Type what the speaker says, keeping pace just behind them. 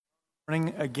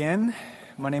Morning again.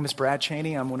 My name is Brad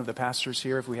Cheney. I'm one of the pastors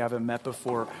here if we haven't met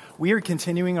before. We are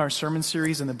continuing our sermon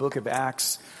series in the book of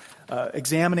Acts,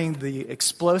 examining the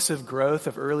explosive growth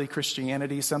of early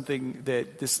Christianity, something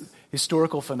that this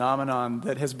historical phenomenon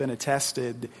that has been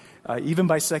attested even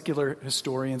by secular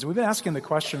historians. We've been asking the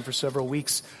question for several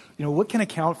weeks, what can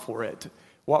account for it?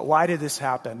 Why did this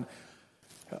happen?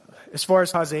 As far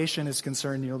as causation is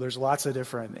concerned, there's lots of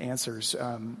different answers.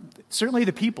 Certainly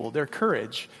the people, their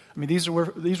courage. These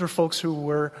were folks who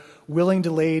were willing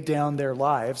to lay down their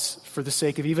lives for the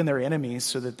sake of even their enemies,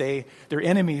 so that their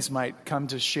enemies might come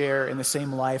to share in the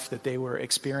same life that they were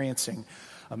experiencing.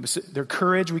 Their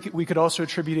courage, we could also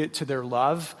attribute it to their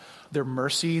love, their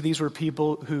mercy. These were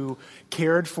people who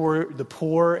cared for the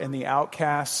poor and the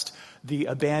outcast, the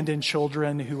abandoned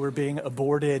children who were being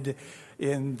aborted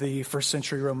in the first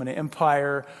century Roman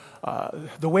Empire,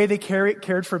 the way they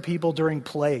cared for people during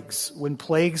plagues. When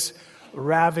plagues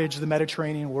ravaged the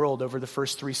Mediterranean world over the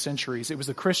first 3 centuries, it was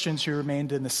the Christians who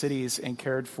remained in the cities and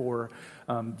cared for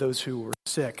those who were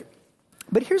sick.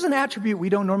 But here's an attribute we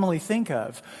don't normally think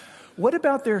of. What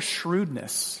about their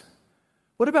shrewdness?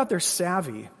 What about their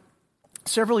savvy?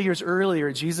 Several years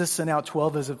earlier, Jesus sent out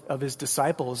 12 of his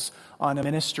disciples on a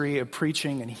ministry of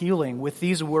preaching and healing with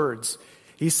these words.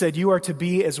 He said, "You are to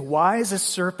be as wise as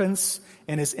serpents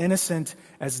and as innocent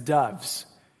as doves."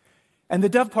 And the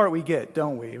dove part we get,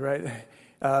 don't we, right?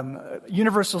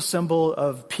 Universal symbol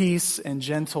of peace and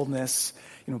gentleness.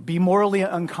 Be morally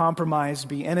uncompromised,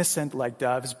 be innocent like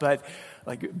doves, but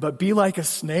be like a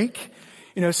snake.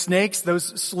 Snakes,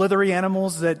 those slithery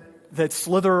animals that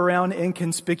slither around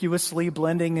inconspicuously,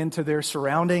 blending into their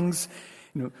surroundings.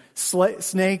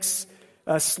 Snakes,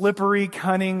 slippery,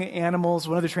 cunning animals.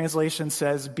 One of the translations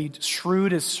says, be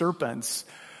shrewd as serpents.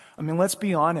 Let's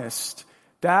be honest.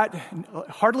 That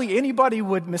hardly anybody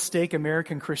would mistake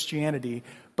American Christianity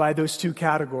by those two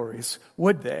categories,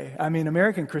 would they?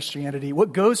 American Christianity,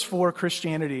 what goes for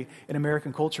Christianity in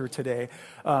American culture today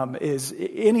is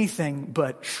anything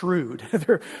but shrewd.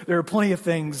 There are plenty of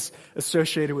things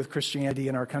associated with Christianity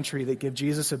in our country that give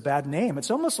Jesus a bad name.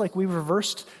 It's almost like we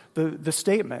reversed the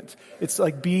statement. It's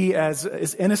like be as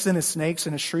innocent as snakes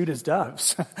and as shrewd as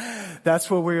doves. That's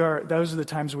what we are. Those are the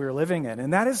times we are living in.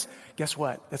 And that is, guess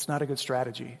what? That's not a good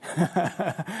strategy.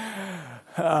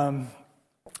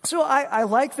 So I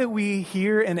like that we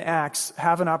here in Acts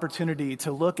have an opportunity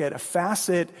to look at a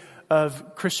facet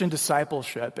of Christian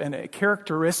discipleship and a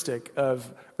characteristic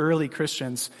of early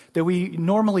Christians that we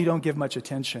normally don't give much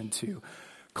attention to.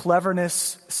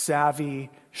 Cleverness, savvy,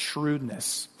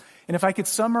 shrewdness. And if I could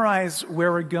summarize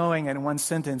where we're going in one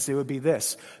sentence, it would be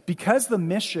this. Because the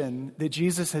mission that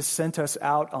Jesus has sent us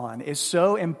out on is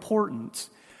so important,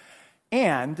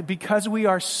 and because we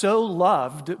are so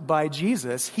loved by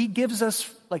Jesus, he gives us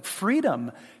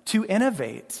freedom to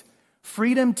innovate,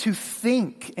 freedom to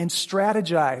think and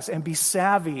strategize and be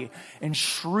savvy and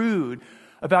shrewd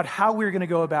about how we're going to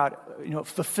go about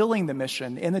fulfilling the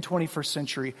mission in the 21st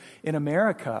century in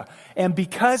America. And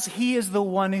because he is the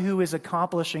one who is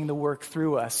accomplishing the work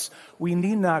through us, we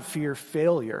need not fear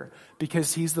failure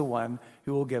because he's the one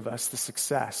who will give us the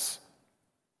success.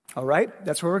 All right,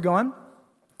 that's where we're going.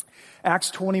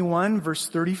 Acts 21, verse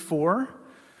 34.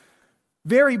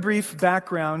 Very brief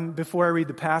background before I read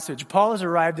the passage. Paul has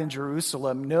arrived in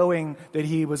Jerusalem knowing that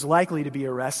he was likely to be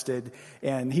arrested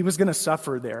and he was going to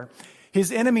suffer there.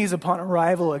 His enemies upon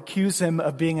arrival accuse him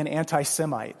of being an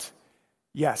anti-Semite.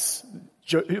 Yes,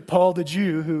 Paul the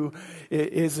Jew, who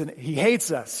he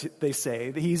hates us, they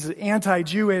say. He's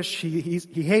anti-Jewish,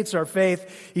 he hates our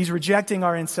faith, he's rejecting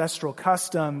our ancestral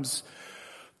customs.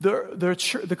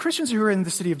 The Christians who were in the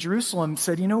city of Jerusalem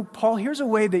said, Paul, here's a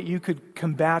way that you could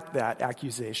combat that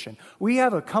accusation. We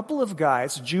have a couple of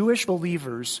guys, Jewish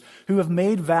believers, who have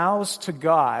made vows to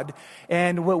God,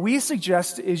 and what we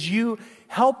suggest is you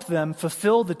help them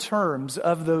fulfill the terms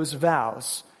of those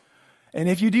vows. And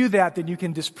if you do that, then you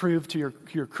can disprove to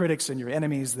your critics and your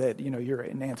enemies that, you're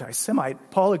an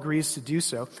anti-Semite. Paul agrees to do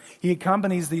so. He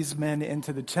accompanies these men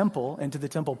into the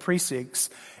temple precincts,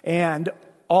 and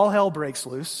all hell breaks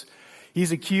loose.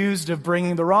 He's accused of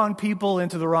bringing the wrong people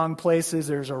into the wrong places.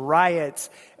 There's a riot.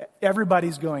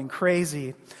 Everybody's going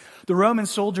crazy. The Roman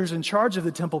soldiers in charge of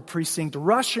the temple precinct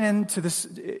rush in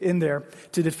there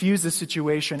to defuse the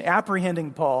situation,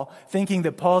 apprehending Paul, thinking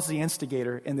that Paul's the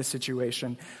instigator in the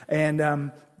situation,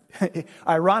 and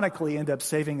ironically end up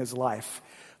saving his life.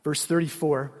 Verse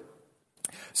 34.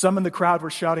 Some in the crowd were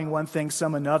shouting one thing,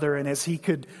 some another, and as he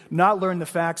could not learn the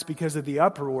facts because of the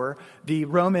uproar, the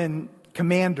Roman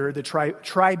commander, the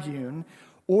tribune,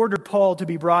 ordered Paul to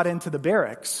be brought into the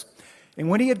barracks. And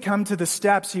when he had come to the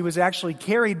steps, he was actually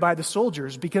carried by the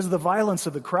soldiers because of the violence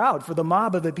of the crowd, for the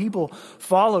mob of the people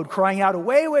followed, crying out,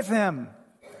 "Away with him!"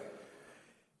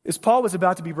 As Paul was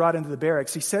about to be brought into the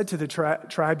barracks, he said to the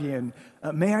tribune,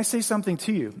 "May I say something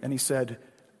to you?" And he said,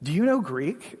 "Do you know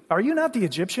Greek? Are you not the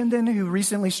Egyptian then who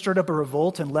recently stirred up a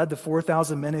revolt and led the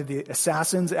 4,000 men of the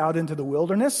assassins out into the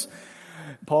wilderness?"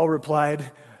 Paul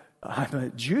replied, "I'm a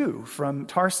Jew from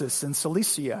Tarsus in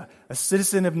Cilicia, a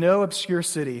citizen of no obscure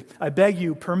city. I beg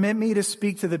you, permit me to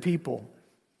speak to the people."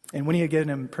 And when he had given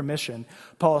him permission,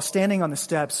 Paul, standing on the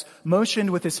steps,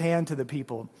 motioned with his hand to the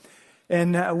people.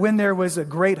 And when there was a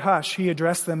great hush, he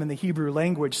addressed them in the Hebrew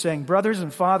language, saying, "Brothers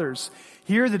and fathers,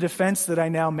 hear the defense that I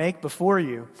now make before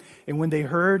you." And when they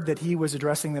heard that he was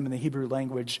addressing them in the Hebrew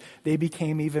language, they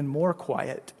became even more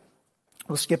quiet.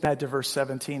 We'll skip ahead to verse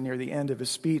 17 near the end of his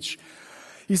speech.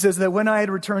 He says that when I had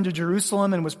returned to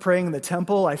Jerusalem and was praying in the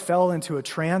temple, I fell into a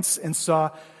trance and saw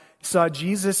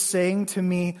Jesus saying to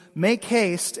me, "Make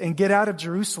haste and get out of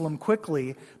Jerusalem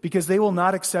quickly, because they will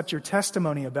not accept your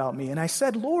testimony about me." And I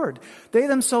said, "Lord, they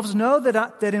themselves know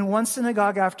that in one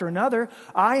synagogue after another,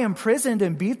 I imprisoned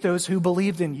and beat those who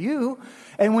believed in you.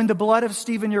 And when the blood of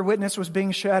Stephen, your witness, was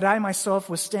being shed, I myself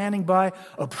was standing by,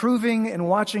 approving and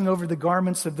watching over the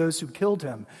garments of those who killed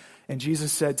him." And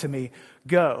Jesus said to me,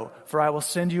 "Go, for I will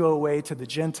send you away to the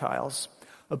Gentiles."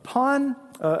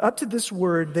 Up to this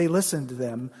word, they listened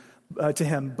to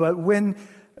him. But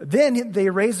then they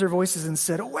raised their voices and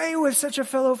said, "Away with such a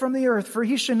fellow from the earth, for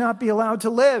he should not be allowed to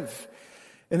live."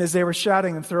 And as they were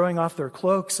shouting and throwing off their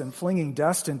cloaks and flinging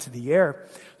dust into the air,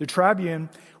 the tribune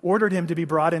ordered him to be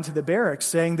brought into the barracks,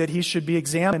 saying that he should be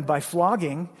examined by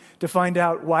flogging to find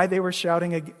out why they were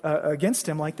shouting against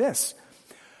him like this.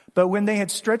 But when they had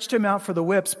stretched him out for the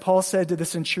whips, Paul said to the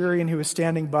centurion who was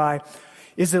standing by,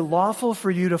 "Is it lawful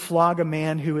for you to flog a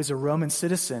man who is a Roman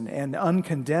citizen and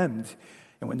uncondemned?"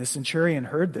 And when the centurion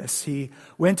heard this, he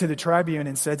went to the tribune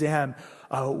and said to him,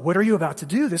 "What are you about to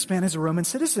do? This man is a Roman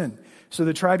citizen." So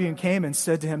the tribune came and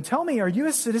said to him, "Tell me, are you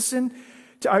a citizen?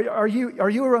 Are you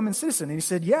a Roman citizen?" And he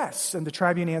said, "Yes." And the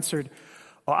tribune answered,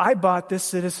 "I bought this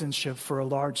citizenship for a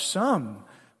large sum."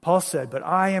 Paul said, "But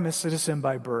I am a citizen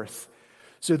by birth."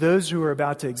 So those who were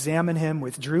about to examine him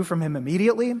withdrew from him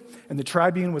immediately, and the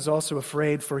tribune was also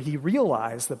afraid, for he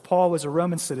realized that Paul was a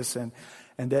Roman citizen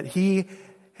and that he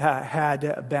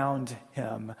had bound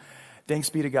him.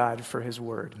 Thanks be to God for his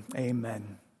word.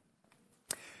 Amen.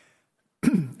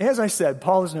 As I said,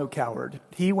 Paul is no coward.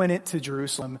 He went into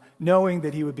Jerusalem knowing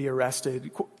that he would be arrested,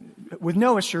 with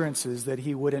no assurances that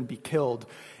he wouldn't be killed.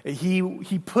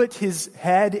 He put his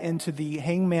head into the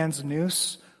hangman's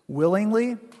noose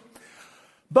willingly.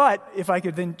 But if I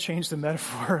could then change the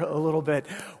metaphor a little bit,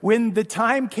 when the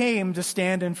time came to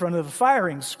stand in front of the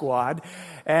firing squad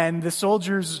and the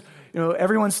soldiers,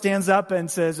 everyone stands up and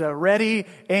says, "Ready,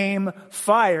 aim,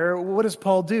 fire," what does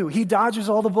Paul do? He dodges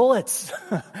all the bullets.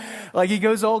 Like he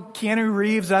goes all Keanu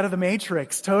Reeves out of the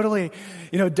Matrix, totally,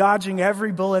 dodging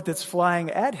every bullet that's flying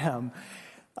at him.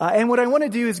 And what I want to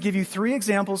do is give you 3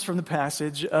 examples from the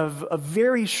passage of a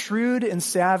very shrewd and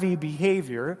savvy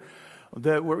behavior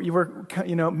that you were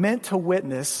meant to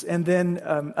witness, and then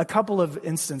a couple of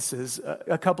instances,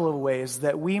 a couple of ways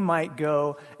that we might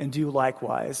go and do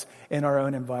likewise in our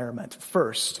own environment.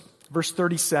 First, verse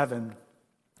 37,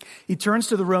 he turns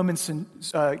to the Roman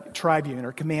tribune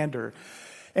or commander,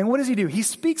 and what does he do? He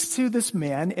speaks to this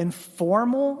man in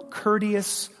formal,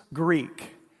 courteous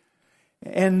Greek.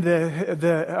 And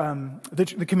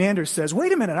the commander says,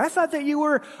 "Wait a minute! I thought you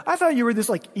were this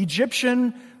like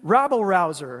Egyptian rabble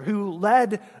rouser who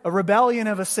led a rebellion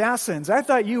of assassins. I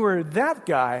thought you were that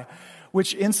guy."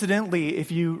 Which, incidentally,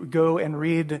 if you go and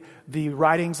read the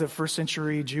writings of first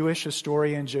century Jewish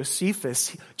historian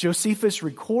Josephus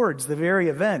records the very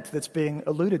event that's being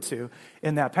alluded to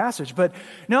in that passage. But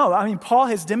no, Paul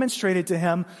has demonstrated to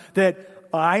him that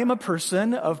I am a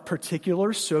person of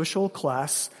particular social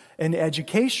class and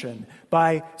education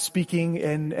by speaking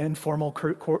in formal,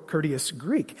 courteous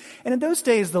Greek. And in those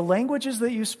days, the languages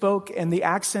that you spoke and the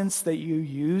accents that you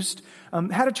used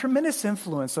had a tremendous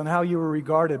influence on how you were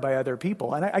regarded by other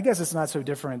people. And I guess it's not so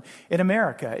different in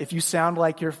America. If you sound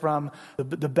like you're from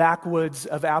the backwoods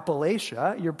of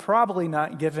Appalachia, you're probably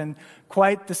not given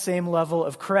quite the same level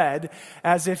of cred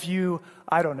as if you,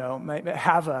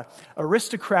 have a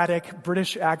aristocratic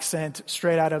British accent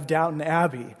straight out of Downton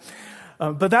Abbey.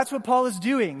 But that's what Paul is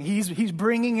doing. He's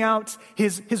bringing out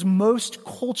his most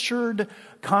cultured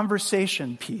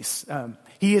conversation piece.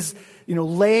 He is,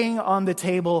 laying on the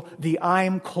table the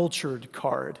 "I'm cultured"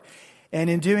 card. And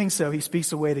in doing so, he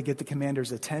speaks a way to get the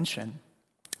commander's attention.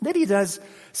 Then he does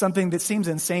something that seems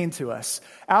insane to us.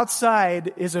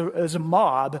 Outside is a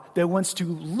mob that wants to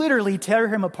literally tear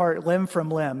him apart limb from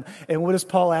limb. And what does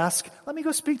Paul ask? Let me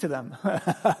go speak to them.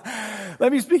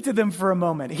 Let me speak to them for a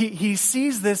moment. He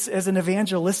sees this as an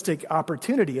evangelistic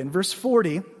opportunity. In verse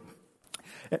 40,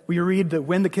 we read that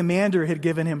when the commander had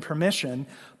given him permission,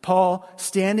 Paul,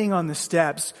 standing on the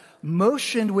steps,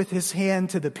 motioned with his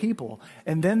hand to the people.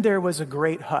 And then there was a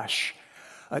great hush.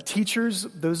 Teachers,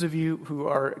 those of you who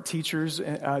are teachers,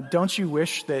 don't you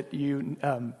wish that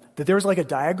that there was like a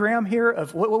diagram here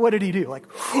of what did he do? Like,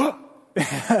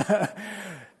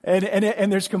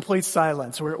 and there's complete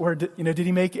silence. Where did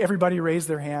he make everybody raise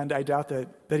their hand? I doubt that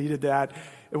he did that.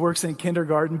 It works in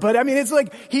kindergarten, but I mean, it's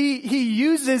like he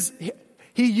uses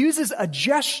a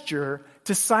gesture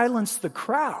to silence the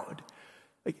crowd.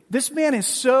 Like, this man he's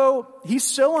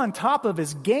so on top of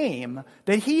his game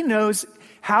that he knows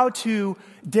how to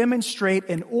demonstrate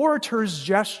an orator's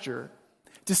gesture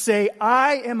to say,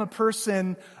 I am a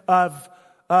person of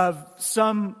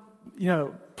some,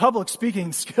 public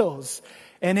speaking skills.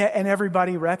 And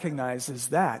everybody recognizes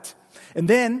that. And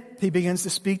then he begins to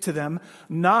speak to them,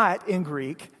 not in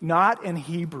Greek, not in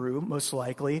Hebrew, most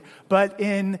likely, but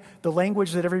in the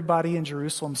language that everybody in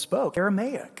Jerusalem spoke,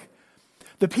 Aramaic.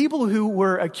 The people who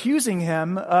were accusing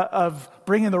him of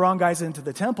bringing the wrong guys into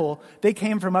the temple, they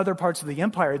came from other parts of the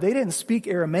empire. They didn't speak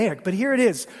Aramaic, but here it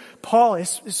is. Paul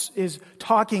is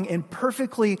talking in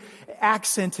perfectly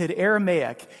accented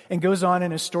Aramaic and goes on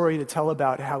in a story to tell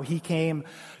about how he came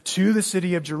to the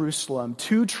city of Jerusalem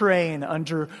to train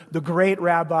under the great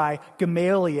Rabbi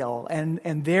Gamaliel.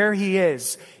 And there he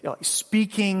is,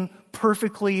 speaking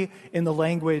perfectly in the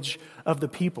language of the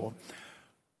people.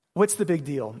 What's the big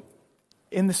deal?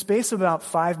 In the space of about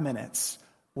 5 minutes,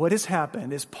 what has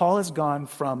happened is Paul has gone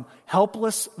from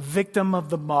helpless victim of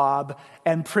the mob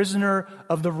and prisoner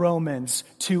of the Romans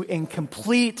to in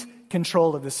complete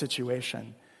control of the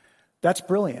situation. That's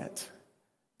brilliant.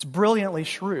 It's brilliantly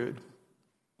shrewd.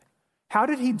 How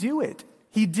did he do it?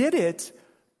 He did it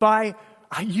by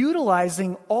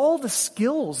utilizing all the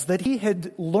skills that he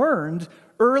had learned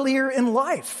earlier in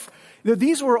life.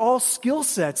 These were all skill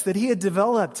sets that he had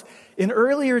developed in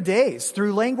earlier days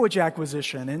through language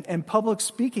acquisition and public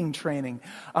speaking training.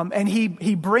 And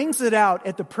he brings it out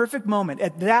at the perfect moment,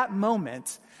 at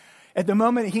the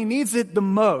moment he needs it the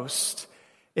most,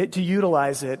 to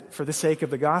utilize it for the sake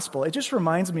of the gospel. It just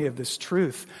reminds me of this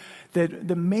truth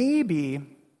that maybe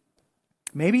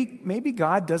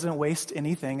God doesn't waste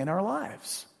anything in our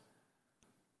lives.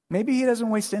 Maybe he doesn't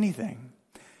waste anything.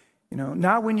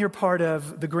 Not when you're part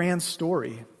of the grand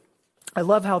story. I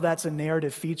love how that's a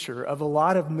narrative feature of a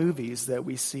lot of movies that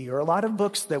we see or a lot of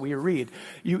books that we read.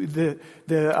 The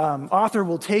author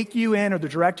will take you in, or the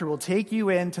director will take you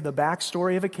into the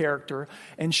backstory of a character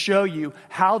and show you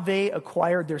how they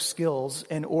acquired their skills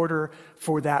in order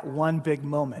for that one big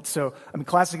moment. So,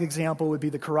 classic example would be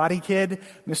the Karate Kid,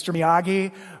 Mr.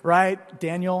 Miyagi, right?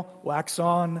 Daniel, wax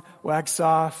on, wax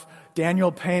off.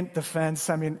 Daniel, paint the fence.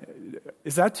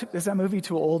 Is that movie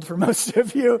too old for most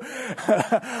of you?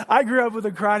 I grew up with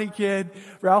a Karate Kid,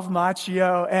 Ralph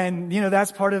Macchio, and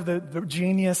that's part of the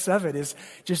genius of it, is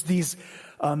just these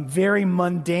very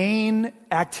mundane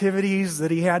activities that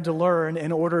he had to learn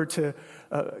in order to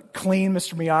clean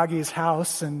Mr. Miyagi's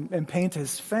house and paint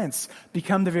his fence,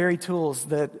 become the very tools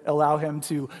that allow him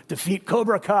to defeat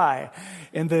Cobra Kai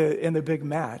in the big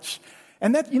match.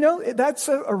 And that's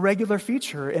a regular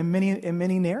feature in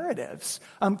many narratives.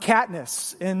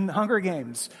 Katniss in Hunger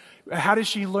Games. How does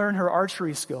she learn her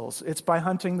archery skills? It's by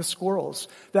hunting the squirrels.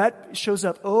 That shows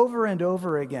up over and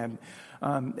over again.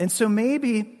 And so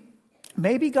maybe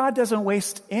God doesn't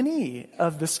waste any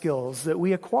of the skills that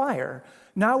we acquire,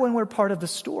 not when we're part of the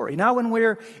story, not when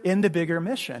we're in the bigger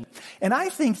mission. And I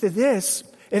think that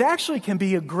it actually can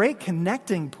be a great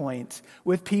connecting point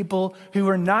with people who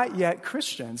are not yet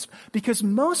Christians, because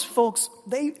most folks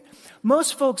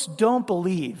don't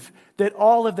believe that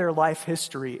all of their life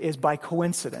history is by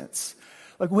coincidence.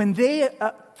 Like when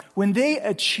they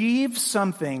achieve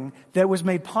something that was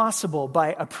made possible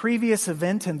by a previous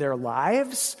event in their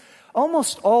lives,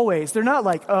 almost always they're not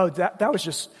like, oh, that was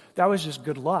just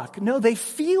good luck. No, they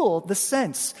feel the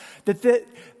sense that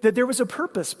there was a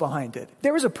purpose behind it.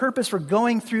 There was a purpose for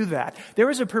going through that. There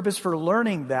was a purpose for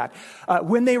learning that.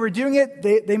 When they were doing it,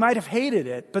 they might have hated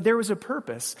it, but there was a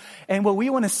purpose. And what we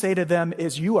want to say to them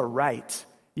is, you are right.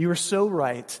 You are so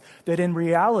right that in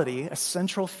reality, a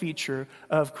central feature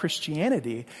of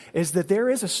Christianity is that there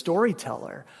is a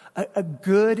storyteller, a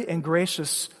good and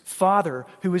gracious Father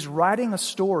who is writing a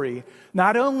story,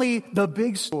 not only the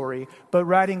big story, but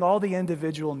writing all the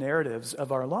individual narratives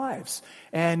of our lives.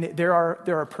 And there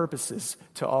are purposes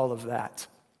to all of that.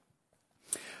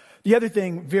 The other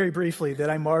thing, very briefly, that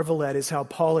I marvel at is how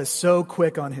Paul is so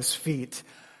quick on his feet.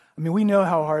 I mean, we know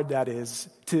how hard that is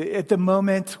at the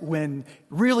moment when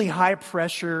really high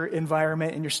pressure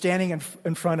environment and you're standing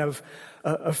in front of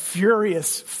a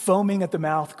furious, foaming at the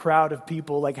mouth crowd of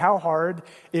people, like how hard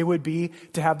it would be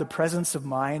to have the presence of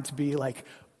mind to be like,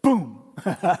 boom,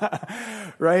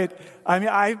 right? I mean,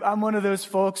 I'm one of those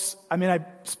folks, I mean, I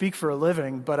speak for a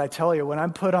living, but I tell you, when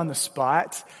I'm put on the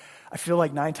spot, I feel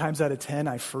like 9 times out of 10,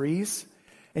 I freeze.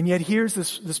 And yet here's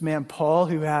this man, Paul,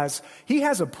 who has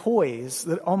a poise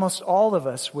that almost all of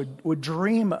us would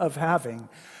dream of having.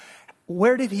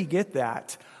 Where did he get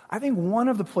that? I think one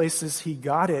of the places he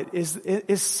got it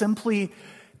is simply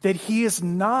that he is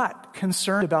not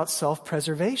concerned about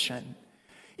self-preservation.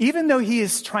 Even though he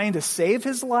is trying to save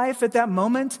his life at that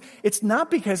moment, it's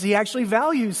not because he actually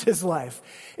values his life.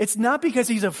 It's not because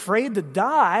he's afraid to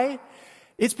die.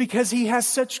 It's because he has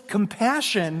such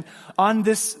compassion on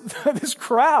this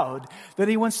crowd that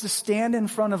he wants to stand in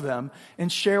front of them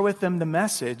and share with them the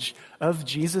message of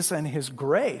Jesus and his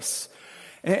grace.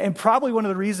 And probably one of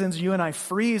the reasons you and I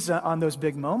freeze on those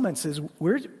big moments is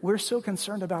we're so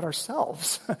concerned about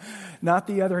ourselves, not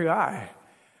the other guy,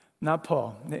 not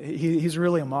Paul. He's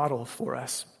really a model for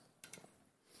us.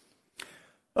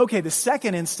 Okay, the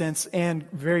second instance, and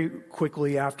very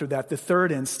quickly after that, the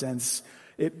third instance,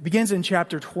 it begins in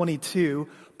chapter 22.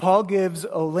 Paul gives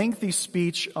a lengthy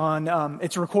speech on,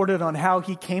 it's recorded on how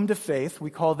he came to faith. We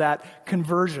call that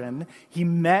conversion. He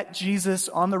met Jesus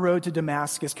on the road to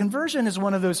Damascus. Conversion is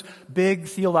one of those big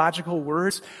theological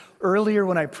words. Earlier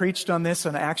when I preached on this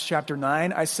in Acts chapter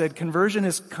 9, I said conversion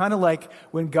is kind of like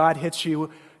when God hits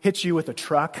you with a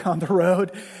truck on the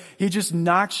road. He just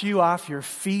knocks you off your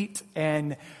feet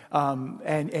and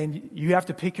you have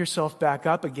to pick yourself back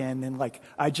up again. And like,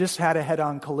 I just had a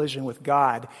head-on collision with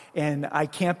God and I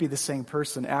can't be the same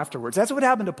person afterwards. That's what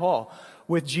happened to Paul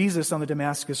with Jesus on the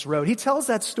Damascus road. He tells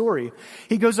that story.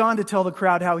 He goes on to tell the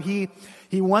crowd how he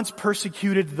once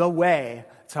persecuted the way.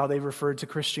 That's how they referred to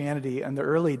Christianity in the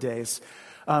early days.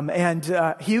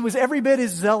 He was every bit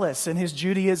as zealous in his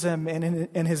Judaism and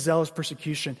in his zealous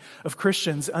persecution of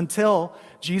Christians until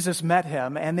Jesus met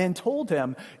him and then told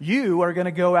him, you are going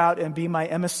to go out and be my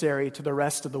emissary to the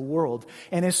rest of the world.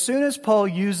 And as soon as Paul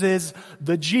uses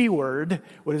the G word,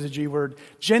 what is the G word?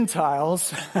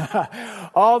 Gentiles,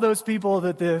 all those people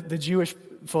that the Jewish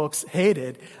folks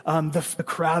hated, the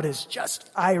crowd is just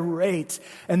irate,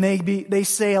 and they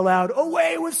say aloud,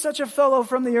 away with such a fellow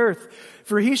from the earth,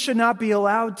 for he should not be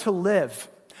allowed to live.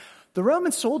 The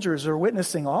Roman soldiers are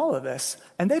witnessing all of this,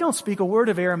 and they don't speak a word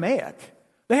of Aramaic.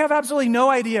 They have absolutely no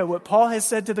idea what Paul has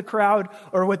said to the crowd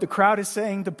or what the crowd is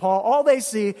saying to Paul. All they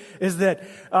see is that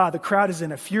the crowd is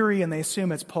in a fury and they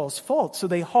assume it's Paul's fault. So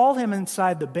they haul him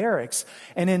inside the barracks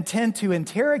and intend to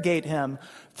interrogate him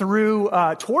through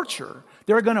torture.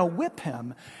 They're going to whip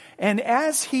him. And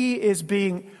as he is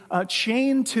being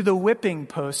chained to the whipping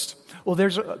post, well,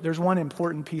 there's one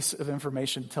important piece of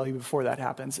information to tell you before that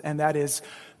happens, and that is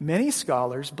many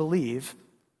scholars believe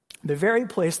the very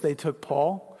place they took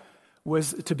Paul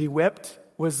was to be whipped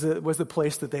was the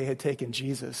place that they had taken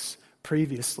Jesus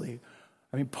previously.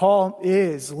 I mean, Paul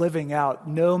is living out,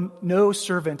 no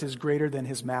servant is greater than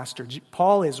his master.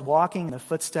 Paul is walking in the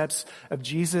footsteps of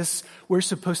Jesus. We're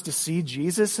supposed to see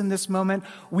Jesus in this moment.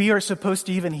 We are supposed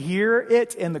to even hear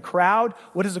it in the crowd.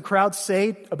 What does the crowd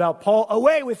say about Paul?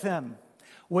 Away with him.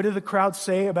 What do the crowd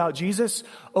say about Jesus?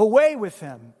 Away with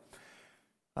him.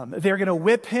 They're going to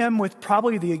whip him with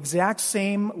probably the exact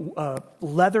same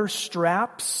leather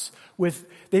straps.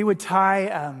 They would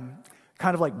tie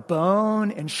kind of like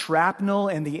bone and shrapnel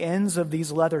in the ends of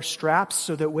these leather straps,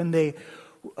 so that when they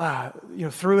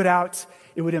threw it out,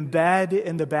 it would embed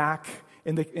in the back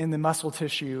in the muscle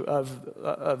tissue of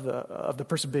the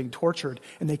person being tortured,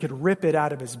 and they could rip it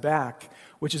out of his back,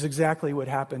 which is exactly what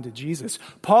happened to Jesus.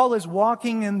 Paul is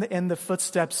walking in the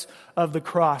footsteps of the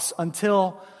cross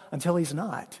until he's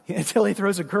not, until he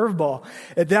throws a curveball.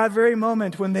 At that very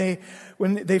moment, when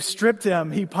they've stripped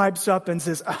him, he pipes up and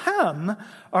says, "Ahem,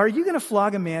 are you going to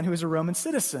flog a man who is a Roman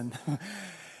citizen?"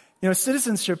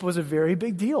 Citizenship was a very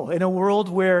big deal in a world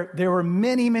where there were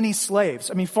many, many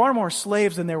slaves. I mean, far more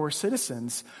slaves than there were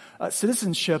citizens.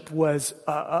 Citizenship was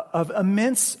of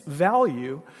immense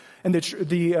value. And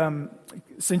the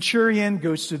centurion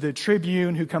goes to the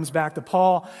tribune who comes back to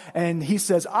Paul, and he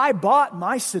says, I bought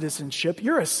my citizenship.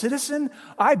 You're a citizen?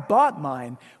 I bought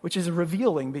mine, which is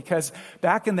revealing because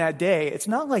back in that day, it's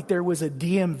not like there was a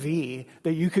DMV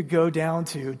that you could go down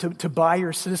to buy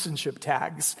your citizenship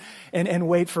tags and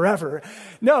wait forever.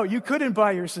 No, you couldn't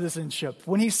buy your citizenship.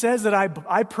 When he says that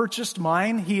I purchased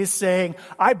mine, he is saying,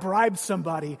 I bribed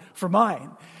somebody for mine.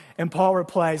 And Paul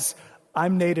replies,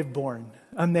 I'm native born.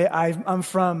 I'm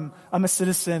a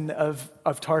citizen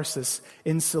of Tarsus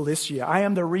in Cilicia. I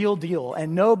am the real deal,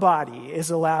 and nobody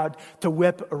is allowed to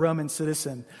whip a Roman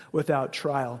citizen without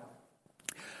trial.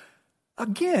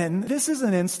 Again, this is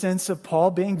an instance of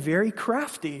Paul being very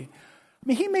crafty. I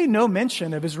mean, he made no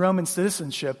mention of his Roman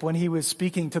citizenship when he was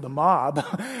speaking to the mob,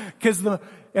 because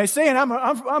saying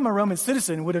I'm a Roman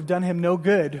citizen would have done him no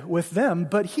good with them.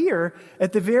 But here,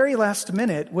 at the very last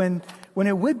minute, when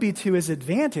it would be to his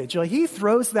advantage, like he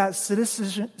throws that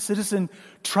citizen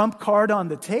trump card on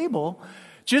the table,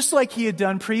 just like he had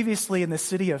done previously in the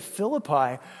city of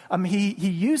Philippi. He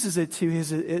uses it to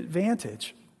his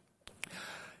advantage.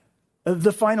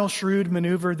 The final shrewd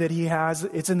maneuver that he has,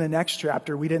 it's in the next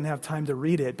chapter. We didn't have time to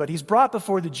read it, but he's brought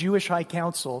before the Jewish High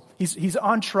Council. He's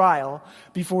on trial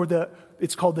before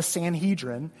it's called the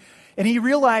Sanhedrin. And he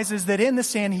realizes that in the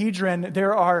Sanhedrin,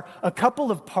 there are a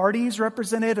couple of parties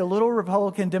represented, a little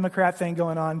Republican-Democrat thing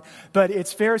going on, but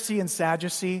it's Pharisee and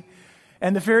Sadducee.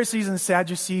 And the Pharisees and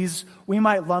Sadducees, we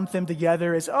might lump them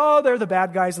together as, they're the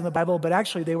bad guys in the Bible, but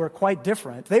actually they were quite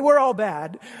different. They were all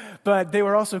bad, but they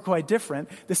were also quite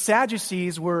different. The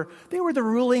Sadducees were the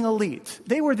ruling elite.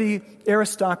 They were the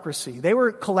aristocracy. They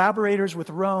were collaborators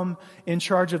with Rome in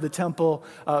charge of the temple,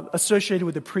 associated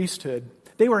with the priesthood.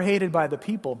 They were hated by the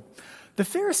people. The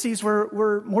Pharisees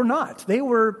were not. They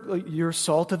were your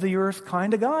salt of the earth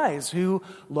kind of guys who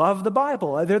love the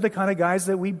Bible. They're the kind of guys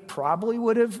that we probably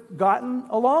would have gotten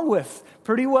along with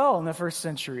pretty well in the first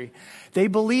century. They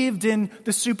believed in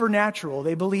the supernatural.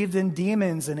 They believed in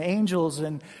demons and angels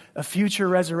and a future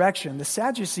resurrection. The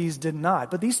Sadducees did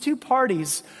not. But these two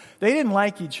parties, they didn't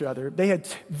like each other. They had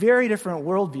very different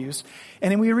worldviews.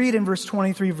 And then we read in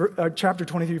chapter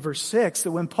 23, verse 6,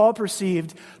 that when Paul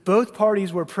perceived both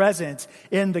parties were present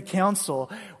in the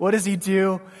council, what does he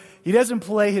do? He doesn't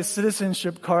play his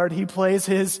citizenship card. He plays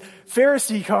his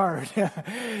Pharisee card.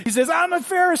 He says, I'm a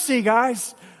Pharisee,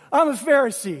 guys. I'm a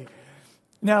Pharisee.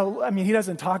 Now, he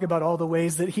doesn't talk about all the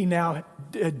ways that he now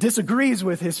disagrees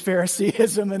with his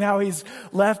Phariseeism and how he's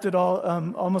left it all,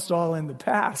 almost all in the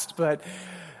past. But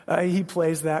he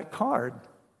plays that card.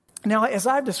 Now, as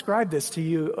I've described this to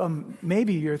you,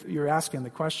 maybe you're asking the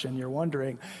question. You're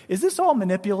wondering: is this all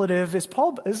manipulative? Is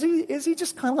Paul? Is he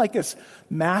just kind of like this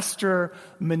master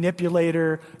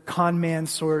manipulator, con man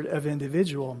sort of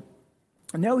individual?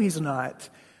 No, he's not.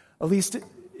 At least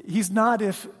he's not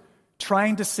if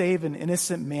trying to save an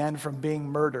innocent man from being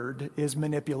murdered is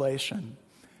manipulation,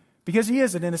 because he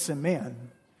is an innocent man.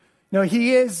 No,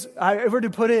 he is, if we're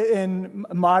to put it in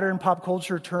modern pop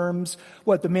culture terms,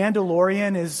 the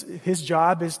Mandalorian his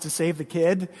job is to save the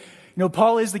kid.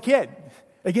 Paul is the kid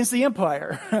against the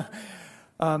empire.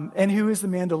 And who is the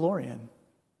Mandalorian?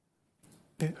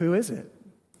 Who is it?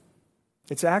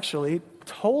 It's actually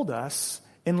told us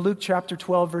in Luke chapter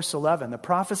 12, verse 11, the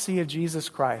prophecy of Jesus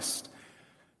Christ.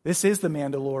 This is the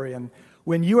Mandalorian.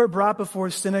 When you are brought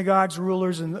before synagogues,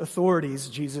 rulers, and authorities,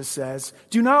 Jesus says,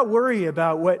 do not worry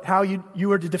about how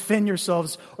you are to defend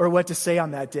yourselves or what to say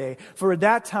on that day. For at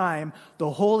that time, the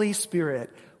Holy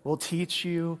Spirit will teach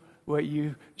you what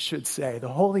you should say. The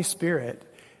Holy Spirit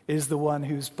is the one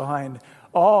who's behind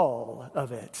all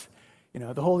of it.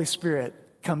 The Holy Spirit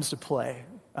comes to play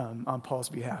on Paul's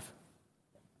behalf.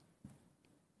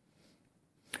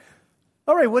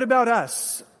 All right, what about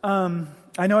us?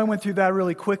 I know I went through that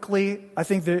really quickly. I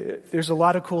think there's a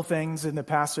lot of cool things in the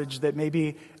passage that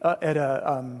maybe at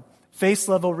a face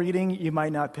level reading you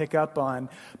might not pick up on.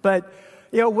 But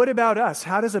what about us?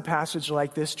 How does a passage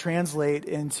like this translate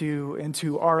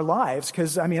into our lives?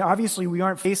 Because obviously we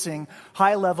aren't facing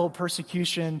high level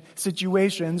persecution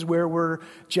situations where we're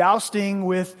jousting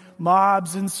with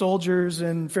mobs and soldiers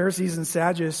and Pharisees and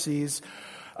Sadducees.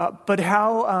 But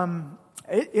how?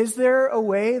 Is there a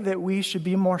way that we should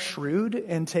be more shrewd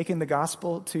in taking the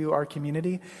gospel to our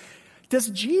community? Does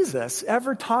Jesus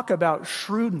ever talk about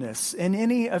shrewdness in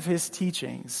any of his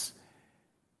teachings?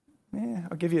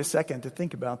 I'll give you a second to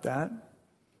think about that.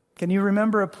 Can you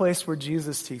remember a place where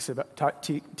Jesus teaches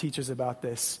about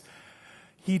this?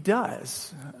 He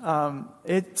does.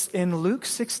 It's in Luke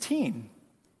 16.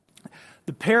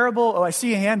 The parable, I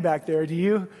see a hand back there. Do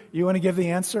you want to give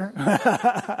the answer?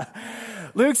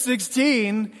 Luke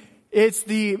 16, It's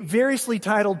the variously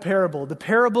titled parable, the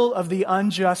parable of the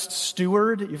unjust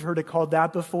steward. You've heard it called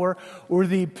that before. Or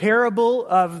the parable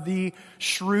of the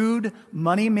shrewd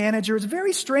money manager. It's a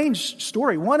very strange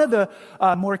story. One of the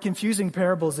more confusing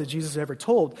parables that Jesus ever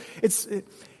told. It's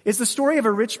the story of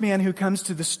a rich man who comes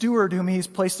to the steward whom he's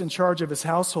placed in charge of his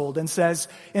household and says,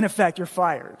 in effect, you're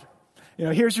fired.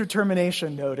 Here's your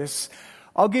termination notice.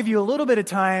 I'll give you a little bit of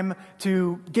time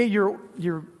to get your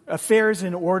affairs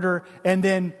in order, and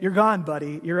then you're gone,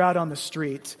 buddy. You're out on the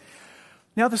street.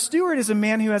 Now, the steward is a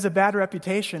man who has a bad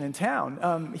reputation in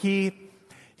town.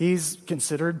 He's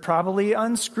considered probably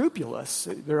unscrupulous.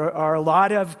 There are a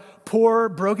lot of poor,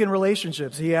 broken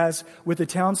relationships he has with the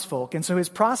townsfolk, and so his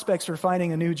prospects for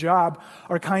finding a new job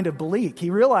are kind of bleak.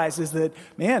 He realizes that,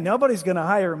 man, nobody's going to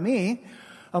hire me.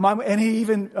 And he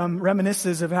even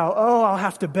reminisces of how, I'll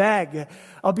have to beg.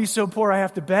 I'll be so poor I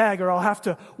have to beg, or I'll have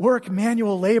to work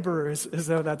manual labor, as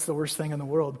though that's the worst thing in the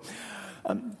world.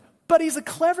 But he's a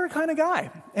clever kind of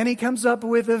guy, and he comes up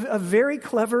with a very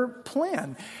clever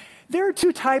plan. There are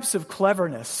two types of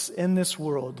cleverness in this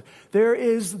world. There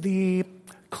is the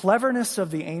cleverness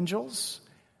of the angels,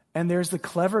 and there's the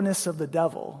cleverness of the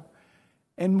devil.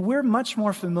 And we're much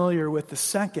more familiar with the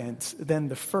second than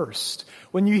the first.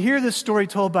 When you hear this story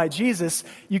told by Jesus,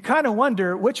 you kind of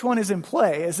wonder which one is in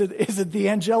play. Is it the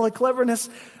angelic cleverness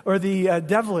or the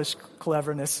devilish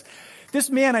cleverness? This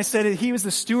man, I said, he was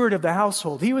the steward of the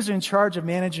household. He was in charge of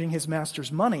managing his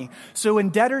master's money. So when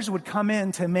debtors would come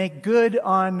in to make good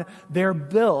on their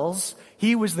bills,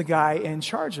 he was the guy in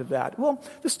charge of that. Well,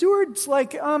 the steward's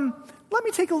like, let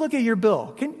me take a look at your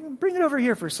bill. Can you bring it over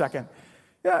here for a second?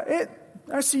 Yeah,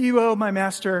 I see you owe my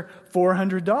master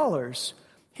 $400.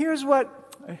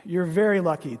 You're very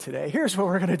lucky today. Here's what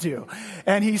we're going to do.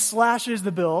 And he slashes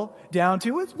the bill down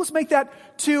to, let's make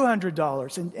that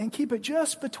 $200 and keep it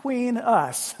just between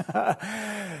us.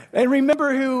 And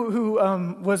remember who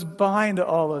was behind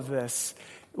all of this.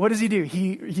 What does he do?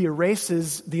 He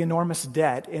erases the enormous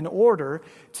debt in order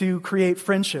to create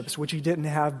friendships, which he didn't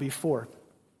have before.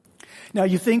 Now,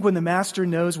 you think when the master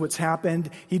knows what's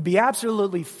happened, he'd be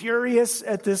absolutely furious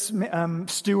at this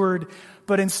steward,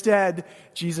 but instead,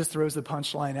 Jesus throws the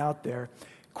punchline out there.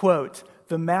 Quote,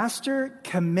 "The master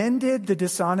commended the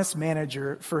dishonest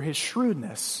manager for his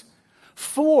shrewdness,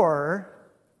 for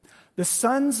the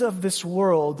sons of this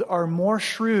world are more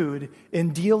shrewd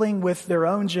in dealing with their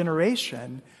own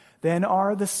generation than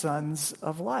are the sons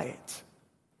of light."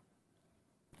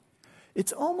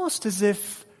 It's almost as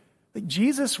if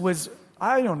Jesus was,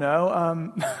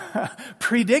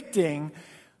 predicting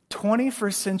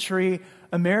 21st century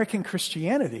American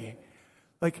Christianity.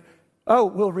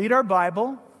 We'll read our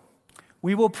Bible,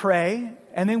 we will pray,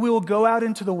 and then we will go out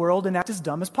into the world and act as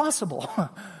dumb as possible.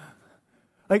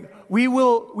 We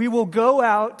will go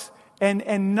out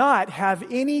and not have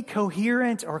any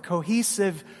coherent or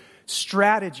cohesive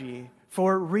strategy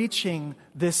for reaching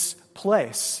this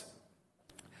place.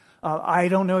 I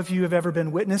don't know if you have ever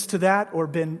been witness to that or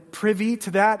been privy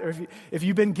to that, or if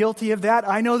you've been guilty of that.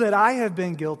 I know that I have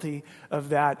been guilty of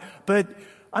that. But,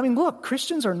 look,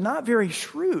 Christians are not very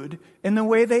shrewd in the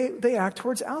way they act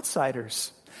towards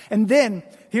outsiders. And then,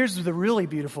 here's the really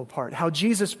beautiful part, how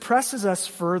Jesus presses us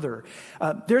further.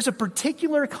 There's a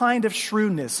particular kind of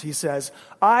shrewdness, he says,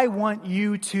 I want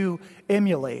you to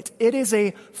emulate. It is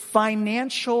a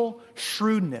financial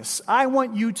shrewdness. I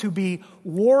want you to be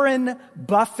Warren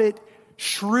Buffett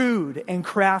shrewd and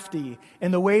crafty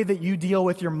in the way that you deal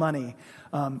with your money.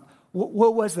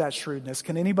 What was that shrewdness?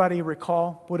 Can anybody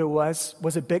recall what it was?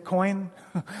 Was it Bitcoin?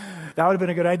 That would have been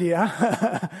a good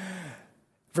idea.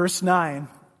 Verse 9.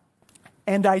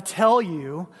 "And I tell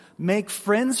you, make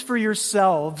friends for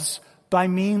yourselves by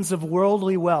means of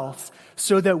worldly wealth,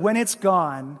 so that when it's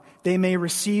gone, they may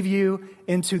receive you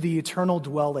into the eternal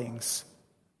dwellings."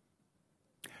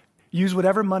 Use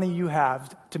whatever money you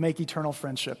have to make eternal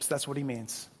friendships. That's what he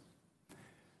means.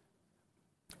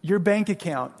 Your bank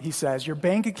account, he says, your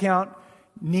bank account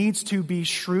needs to be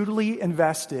shrewdly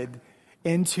invested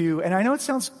into, and I know it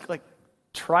sounds like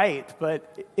trite,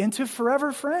 but into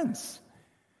forever friends.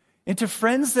 Into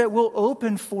friends that will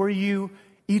open for you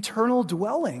eternal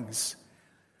dwellings.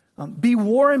 Be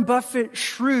Warren Buffett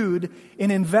shrewd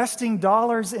in investing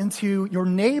dollars into your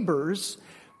neighbors,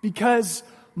 because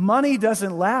money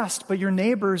doesn't last, but your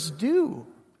neighbors do.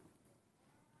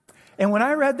 And when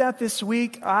I read that this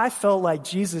week, I felt like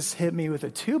Jesus hit me with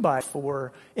a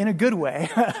 2x4 in a good way.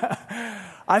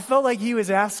 I felt like he was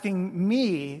asking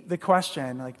me the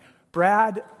question,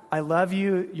 Brad, I love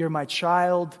you, you're my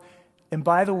child, and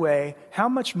by the way, how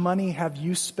much money have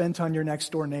you spent on your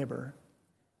next door neighbor?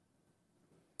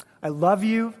 I love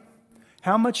you,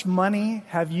 How much money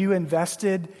have you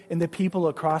invested in the people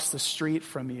across the street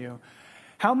from you?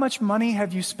 How much money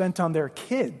have you spent on their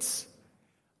kids?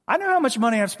 I know how much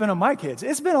money I've spent on my kids.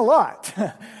 It's been a lot.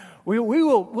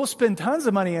 We'll spend tons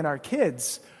of money on our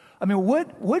kids. I mean,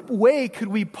 what way could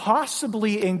we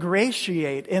possibly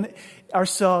ingratiate in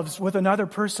ourselves with another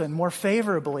person more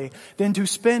favorably than to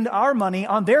spend our money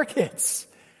on their kids?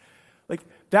 Like,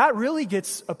 that really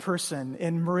gets a person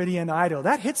in Meridian, Idaho.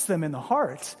 That hits them in the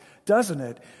heart, doesn't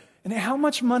it? And how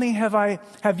much money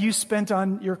have you spent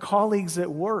on your colleagues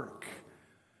at work?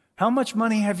 How much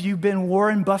money have you been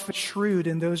Warren Buffett shrewd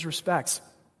in those respects?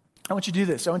 I want you to do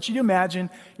this. I want you to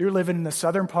imagine you're living in the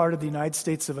southern part of the United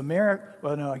States of America.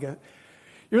 Well, no, I guess.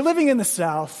 You're living in the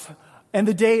South, and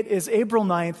the date is April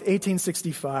 9th,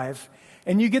 1865,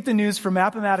 and you get the news from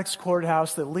Appomattox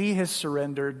Courthouse that Lee has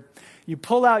surrendered. You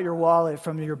pull out your wallet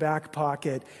from your back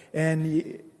pocket,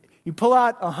 and you pull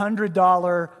out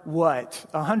 $100 what?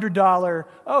 $100,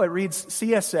 it reads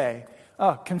CSA.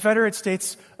 Oh, Confederate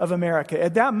States of America.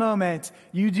 At that moment,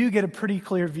 you do get a pretty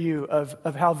clear view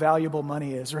of how valuable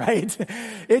money is, right?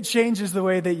 It changes the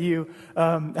way that you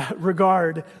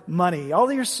regard money. All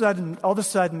of a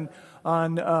sudden,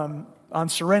 on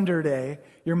surrender day,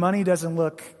 your money doesn't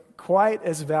look quite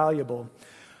as valuable.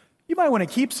 You might want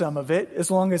to keep some of it as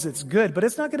long as it's good, but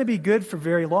it's not going to be good for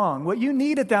very long. What you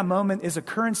need at that moment is a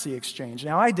currency exchange.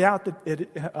 Now, I doubt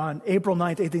that on April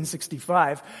 9th,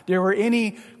 1865, there were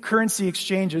any currency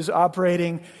exchanges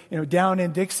operating, down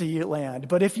in Dixieland.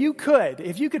 But if you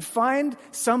could find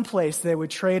some place that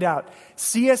would trade out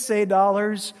CSA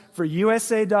dollars for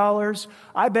USA dollars,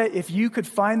 I bet if you could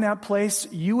find that place,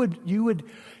 you would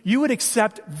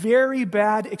accept very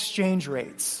bad exchange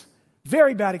rates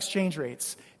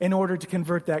in order to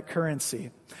convert that currency.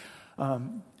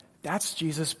 That's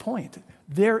Jesus' point.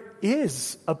 There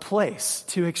is a place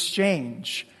to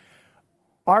exchange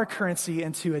our currency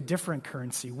into a different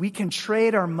currency. We can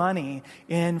trade our money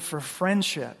in for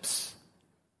friendships.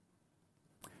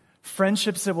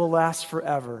 Friendships that will last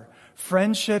forever.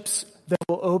 Friendships that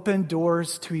will open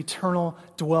doors to eternal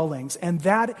dwellings. And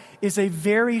that is a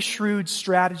very shrewd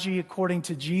strategy according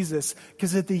to Jesus,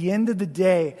 because at the end of the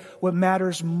day, what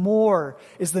matters more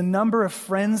is the number of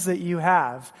friends that you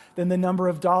have than the number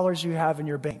of dollars you have in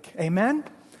your bank. Amen?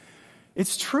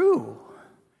 It's true.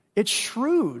 It's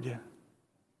shrewd.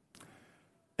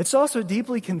 It's also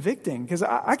deeply convicting, because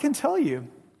I can tell you,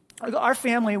 our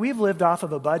family, we've lived off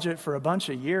of a budget for a bunch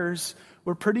of years.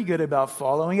 We're pretty good about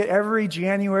following it. Every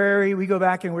January, we go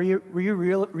back and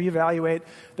reevaluate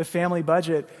the family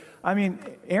budget. I mean,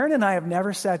 Aaron and I have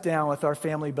never sat down with our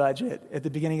family budget at the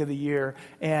beginning of the year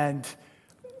and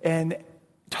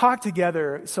talked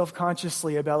together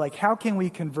self-consciously about, how can we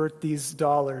convert these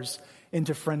dollars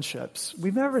into friendships?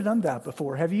 We've never done that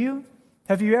before. Have you?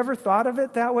 Have you ever thought of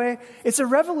it that way? It's a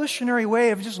revolutionary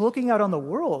way of just looking out on the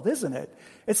world, isn't it?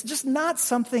 It's just not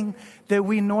something that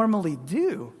we normally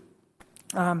do.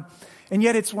 And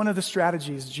yet it's one of the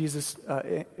strategies Jesus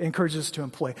encourages us to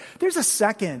employ. There's a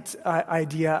second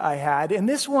idea I had, and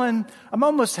this one, I'm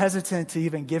almost hesitant to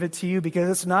even give it to you because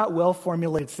it's not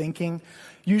well-formulated thinking.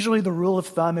 Usually the rule of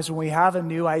thumb is when we have a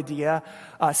new idea,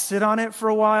 sit on it for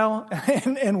a while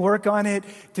and work on it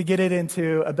to get it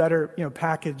into a better,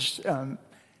 packaged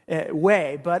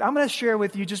way. But I'm going to share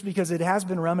with you just because it has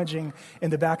been rummaging in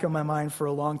the back of my mind for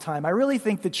a long time. I really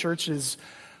think the churches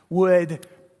would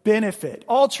benefit,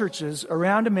 all churches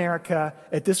around America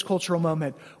at this cultural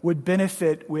moment would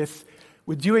benefit with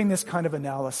doing this kind of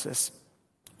analysis.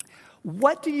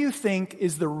 What do you think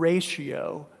is the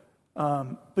ratio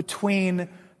between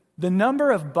the number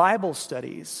of Bible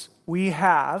studies we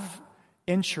have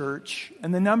in church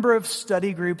and the number of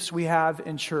study groups we have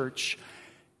in church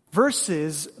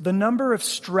versus the number of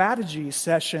strategy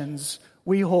sessions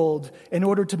we hold in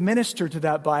order to minister to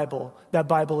that Bible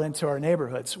into our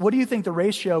neighborhoods? What do you think the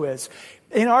ratio is?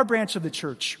 In our branch of the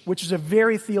church, which is a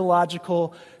very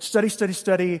theological, study,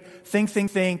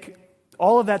 think,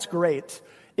 all of that's great.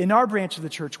 In our branch of the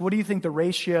church, what do you think the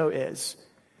ratio is?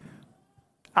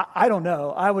 I don't know.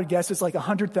 I would guess it's like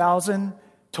 100,000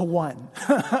 to 1.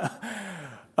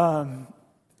 And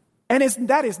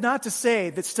that is not to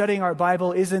say that studying our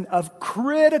Bible isn't of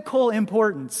critical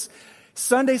importance.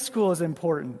 Sunday school is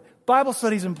important. Bible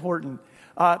study is important.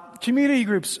 Community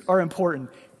groups are important.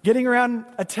 Getting around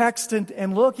a text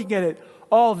and looking at it,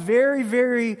 all very,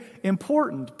 very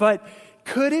important. But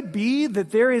Could it be that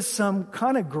there is some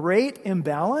kind of great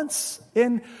imbalance?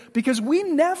 Because we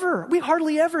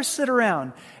hardly ever sit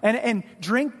around and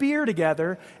drink beer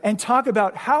together and talk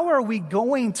about how are we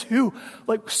going to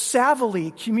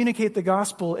savvily communicate the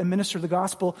gospel and minister the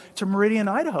gospel to Meridian,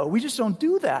 Idaho. We just don't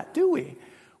do that, do we?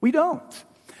 We don't.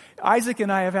 Isaac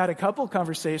and I have had a couple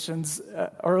conversations,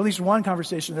 or at least one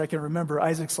conversation that I can remember.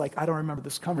 Isaac's like, I don't remember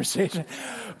this conversation.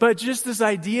 But just this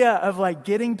idea of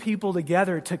getting people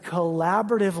together to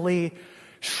collaboratively,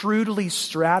 shrewdly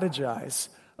strategize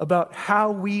about how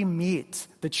we meet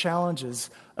the challenges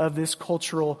of this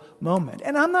cultural moment.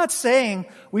 And I'm not saying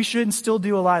we shouldn't still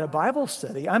do a lot of Bible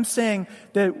study. I'm saying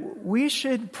that we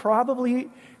should probably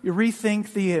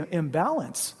rethink the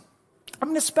imbalance. I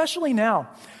mean, especially now.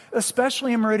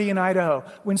 Especially in Meridian, Idaho,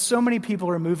 when so many people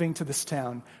are moving to this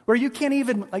town, where you can't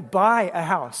even buy a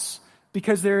house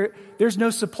because there's no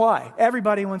supply.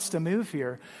 Everybody wants to move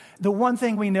here. The one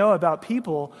thing we know about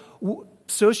people,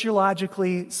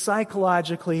 sociologically,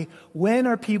 psychologically, when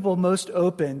are people most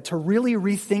open to really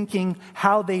rethinking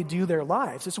how they do their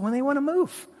lives? It's when they want to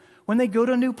move. When they go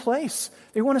to a new place,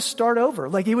 they want to start over.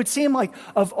 It would seem like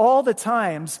of all the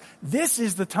times, this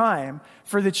is the time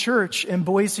for the church in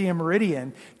Boise and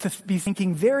Meridian to be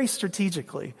thinking very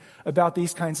strategically about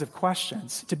these kinds of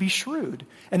questions, to be shrewd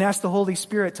and ask the Holy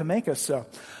Spirit to make us so.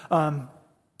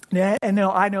 I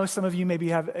know some of you maybe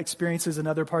have experiences in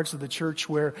other parts of the church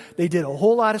where they did a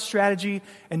whole lot of strategy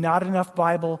and not enough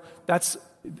Bible.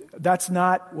 That's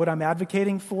not what I'm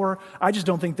advocating for. I just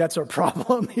don't think that's our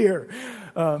problem here.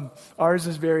 Ours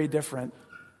is very different.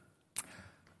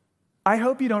 I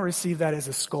hope you don't receive that as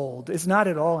a scold. It's not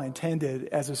at all intended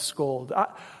as a scold.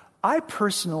 I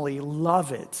personally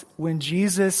love it when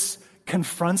Jesus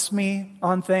confronts me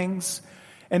on things.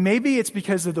 And maybe it's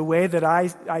because of the way that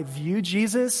I view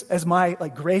Jesus as my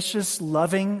gracious,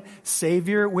 loving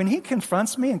Savior. When he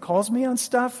confronts me and calls me on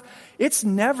stuff, it's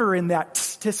never in that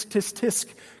tisk, tisk, tisk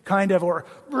kind of, or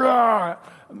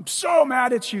I'm so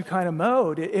mad at you kind of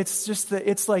mode. It's just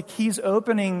it's like he's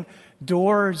opening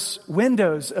doors,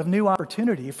 windows of new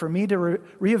opportunity for me to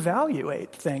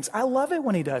reevaluate things. I love it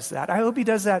when he does that. I hope he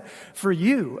does that for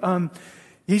you.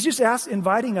 He's just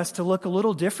inviting us to look a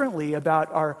little differently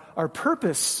about our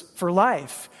purpose for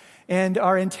life and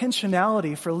our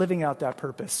intentionality for living out that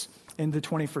purpose in the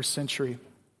 21st century.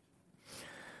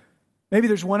 Maybe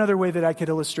there's one other way that I could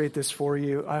illustrate this for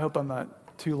you. I hope I'm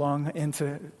not too long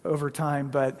into over time,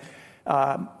 but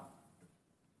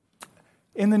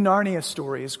in the Narnia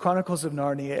stories, Chronicles of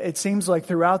Narnia, it seems like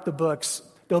throughout the books,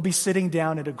 they'll be sitting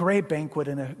down at a great banquet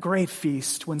and a great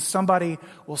feast when somebody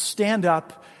will stand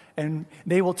up and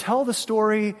they will tell the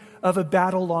story of a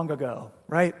battle long ago,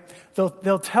 right?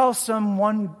 They'll tell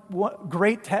one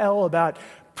great tale about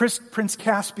Prince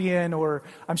Caspian, or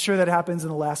I'm sure that happens in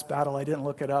the last battle. I didn't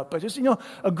look it up. But just,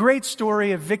 a great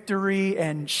story of victory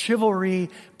and chivalry,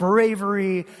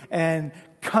 bravery, and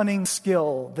cunning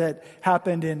skill that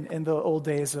happened in the old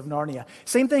days of Narnia.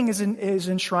 Same thing is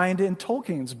enshrined in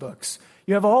Tolkien's books.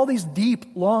 You have all these deep,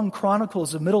 long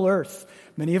chronicles of Middle-earth,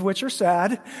 many of which are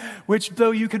sad, which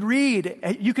though you could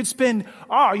read, you could spend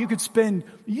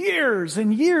years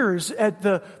and years at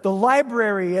the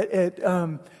library at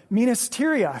Minas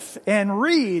Tirith and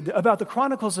read about the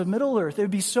chronicles of Middle-earth. It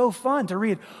would be so fun to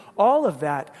read all of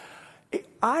that.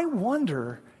 I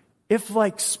wonder if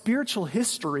spiritual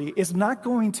history is not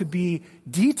going to be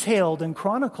detailed and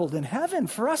chronicled in heaven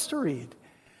for us to read.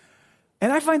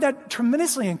 And I find that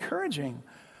tremendously encouraging.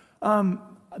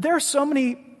 There are so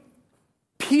many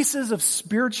pieces of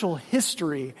spiritual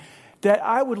history that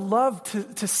I would love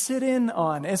to sit in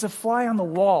on as a fly on the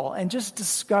wall and just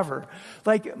discover.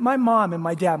 Like my mom and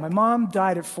my dad. My mom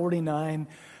died at 49.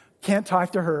 Can't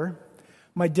talk to her.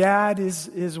 My dad is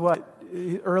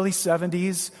early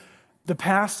 70s. The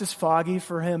past is foggy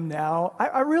for him now.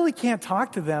 I really can't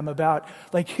talk to them about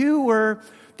who were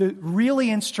the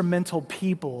really instrumental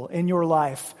people in your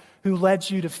life who led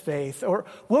you to faith, or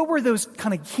what were those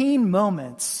kind of keen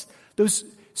moments, those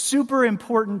super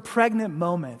important pregnant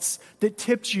moments that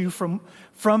tipped you from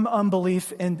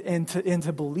unbelief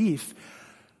into belief.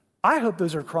 I hope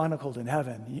those are chronicled in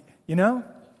heaven,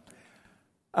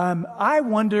 I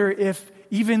wonder if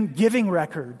even giving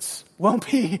records won't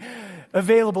be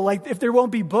available, if there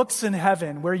won't be books in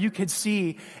heaven where you could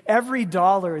see every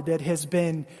dollar that has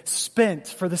been spent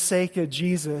for the sake of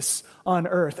Jesus on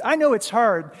earth. I know it's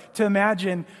hard to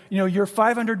imagine, your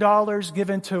 $500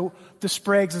 given to the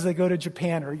Spragues as they go to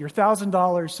Japan, or your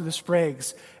 $1,000 to the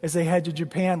Spragues as they head to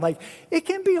Japan. It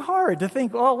can be hard to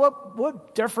think,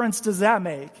 what difference does that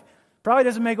make? Probably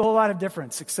doesn't make a whole lot of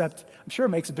difference, except I'm sure it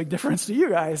makes a big difference to you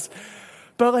guys.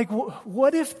 But like,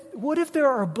 what if there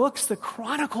are books that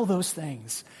chronicle those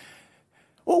things?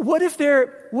 Well, what if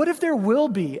there will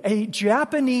be a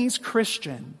Japanese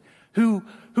Christian who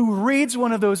reads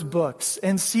one of those books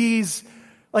and sees,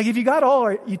 like, if you got all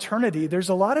our eternity, there's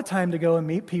a lot of time to go and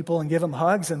meet people and give them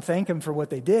hugs and thank them for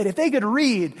what they did. If they could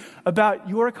read about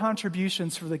your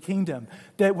contributions for the kingdom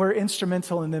that were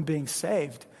instrumental in them being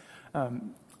saved,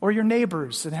 or your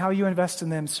neighbors and how you invest in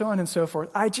them, so on and so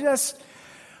forth. I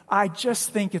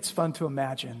just think it's fun to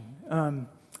imagine.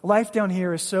 Life down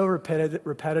here is so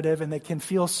repetitive, and they can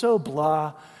feel so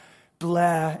blah,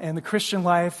 and the Christian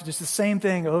life, just the same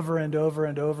thing over and over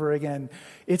and over again.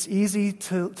 It's easy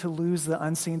to lose the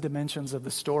unseen dimensions of the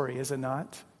story, is it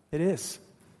not? It is.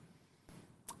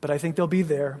 But I think they'll be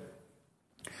there.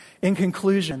 In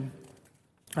conclusion,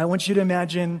 I want you to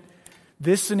imagine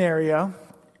this scenario.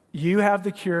 You have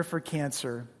the cure for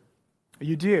cancer.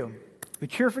 You do. The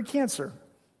cure for cancer.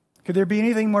 Could there be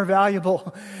anything more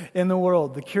valuable in the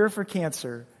world? The cure for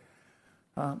cancer.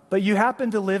 But you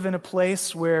happen to live in a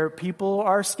place where people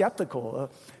are skeptical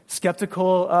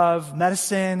of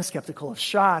medicine, skeptical of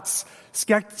shots,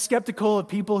 skeptical of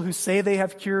people who say they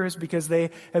have cures because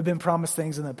they have been promised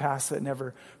things in the past that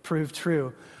never proved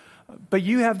true. But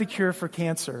you have the cure for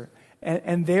cancer,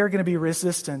 and they're going to be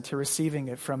resistant to receiving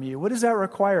it from you. What does that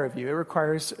require of you? It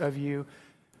requires of you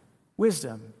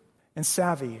wisdom and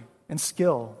savvy and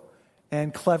skill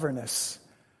and cleverness.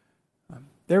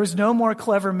 There was no more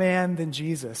clever man than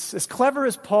Jesus. As clever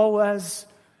as Paul was,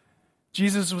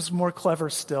 Jesus was more clever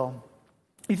still.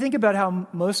 You think about how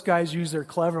most guys use their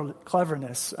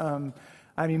cleverness.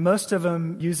 Most of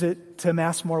them use it to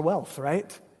amass more wealth,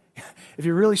 right? If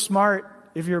you're really smart,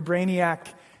 if you're a brainiac,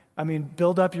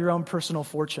 build up your own personal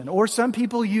fortune. Or some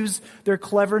people use their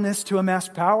cleverness to amass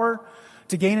power,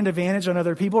 to gain an advantage on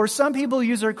other people. Or some people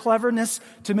use their cleverness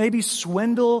to maybe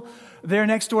swindle their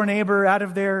next door neighbor out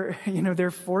of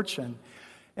their fortune.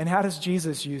 And how does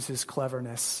Jesus use his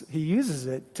cleverness? He uses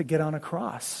it to get on a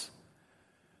cross.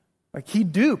 Like, he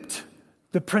duped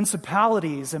the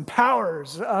principalities and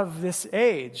powers of this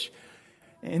age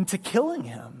into killing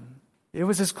him. It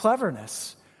was his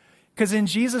cleverness. Because in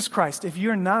Jesus Christ, if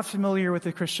you're not familiar with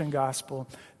the Christian gospel,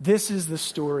 this is the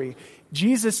story.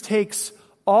 Jesus takes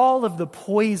all of the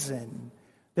poison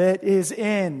that is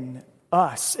in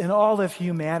us and all of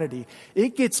humanity.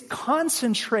 It gets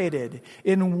concentrated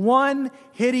in one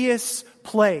hideous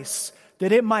place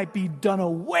that it might be done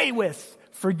away with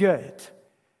for good.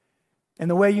 And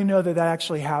the way you know that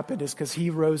actually happened is because he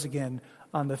rose again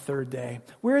on the third day.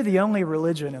 We're the only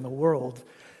religion in the world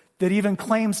that even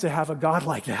claims to have a God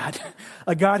like that.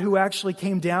 A God who actually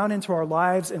came down into our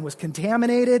lives and was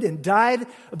contaminated and died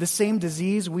of the same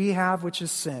disease we have, which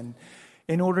is sin,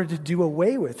 in order to do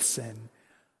away with sin.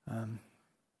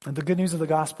 And the good news of the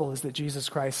gospel is that Jesus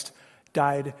Christ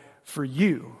died for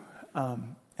you.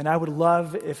 And I would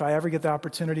love, if I ever get the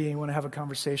opportunity and you want to have a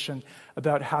conversation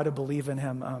about how to believe in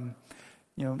him,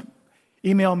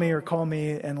 email me or call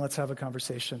me and let's have a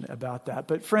conversation about that.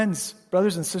 But friends,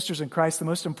 brothers and sisters in Christ, the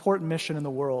most important mission in the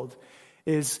world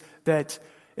is that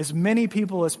as many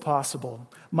people as possible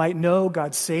might know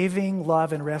God's saving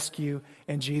love and rescue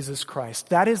in Jesus Christ.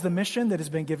 That is the mission that has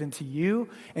been given to you.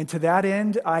 And to that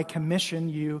end, I commission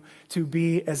you to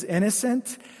be as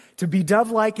innocent, to be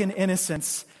dove-like in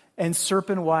innocence and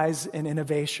serpent-wise in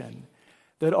innovation,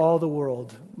 that all the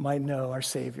world might know our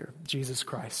Savior, Jesus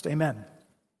Christ. Amen.